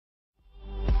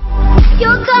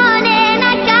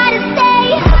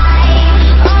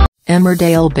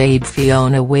Emmerdale babe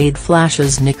Fiona Wade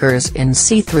flashes knickers in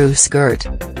see-through skirt.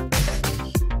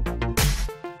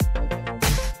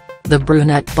 The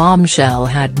brunette bombshell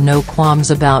had no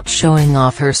qualms about showing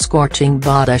off her scorching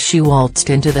bod as she waltzed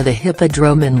into the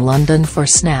Hippodrome in London for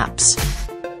snaps.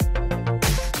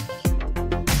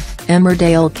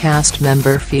 Emmerdale cast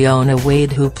member Fiona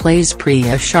Wade, who plays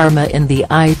Priya Sharma in the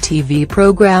ITV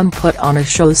programme, put on a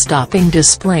show-stopping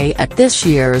display at this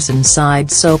year's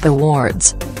Inside Soap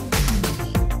Awards.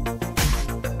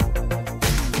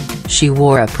 She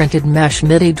wore a printed mesh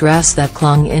midi dress that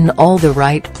clung in all the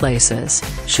right places,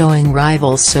 showing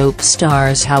rival soap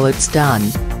stars how it's done.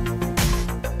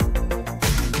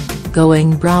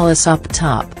 Going braless up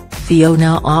top,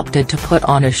 Fiona opted to put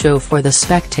on a show for the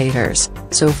spectators,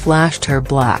 so flashed her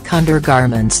black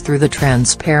undergarments through the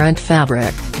transparent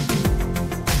fabric.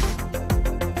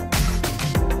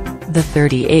 The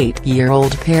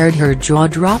 38-year-old paired her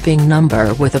jaw-dropping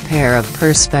number with a pair of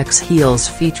Perspex heels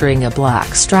featuring a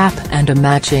black strap and a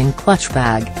matching clutch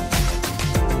bag.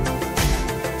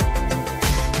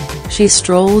 She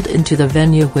strolled into the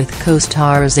venue with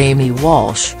co-stars Amy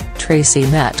Walsh, Tracy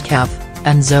Metcalf,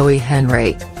 and Zoe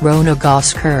Henry, Rona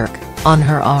Goskirk, on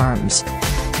her arms.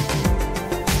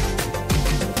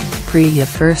 Priya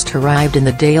first arrived in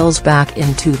the Dales back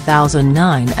in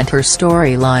 2009, and her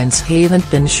storylines haven't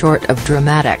been short of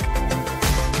dramatic.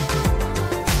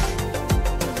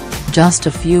 Just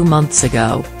a few months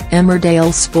ago,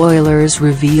 Emmerdale spoilers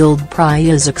revealed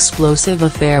Priya's explosive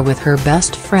affair with her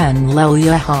best friend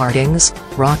Lelia Hardings,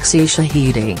 Roxy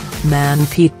Shahidi,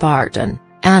 Pete Barton,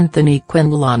 Anthony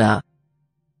Quinlana.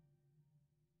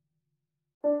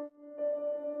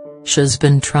 She's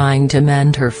been trying to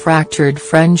mend her fractured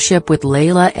friendship with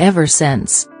Layla ever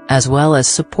since, as well as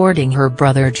supporting her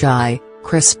brother Jai,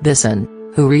 Chris Bisson,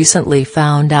 who recently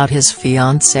found out his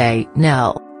fiancée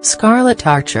Nell, Scarlett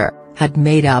Archer, had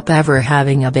made up ever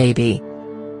having a baby.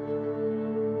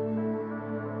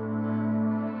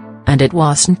 And it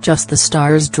wasn't just the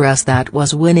star's dress that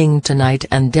was winning tonight,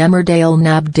 and Emmerdale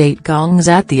nabbed 8 gongs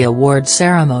at the award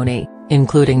ceremony,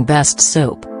 including Best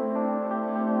Soap.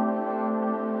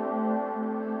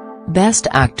 Best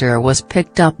Actor was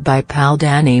picked up by pal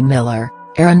Danny Miller,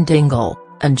 Erin Dingle,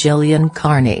 and Gillian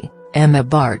Carney. Emma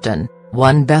Barton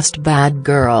won Best Bad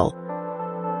Girl.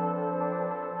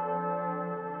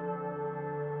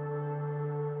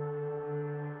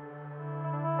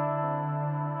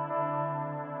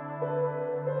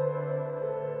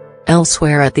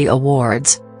 Elsewhere at the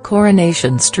awards,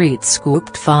 Coronation Street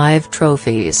scooped 5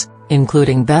 trophies,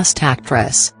 including Best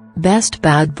Actress, Best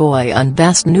Bad Boy and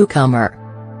Best Newcomer.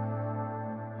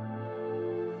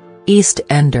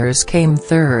 EastEnders came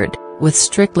third, with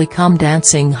Strictly Come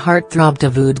Dancing heartthrob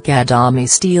Dawood Gadami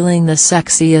stealing the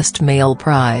Sexiest Male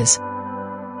prize.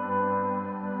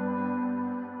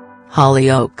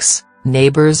 Hollyoaks,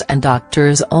 Neighbours and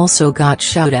Doctors also got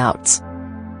shoutouts.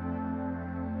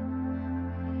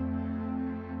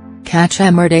 Catch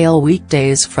Emmerdale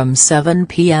weekdays from 7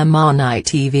 p.m. on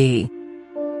ITV.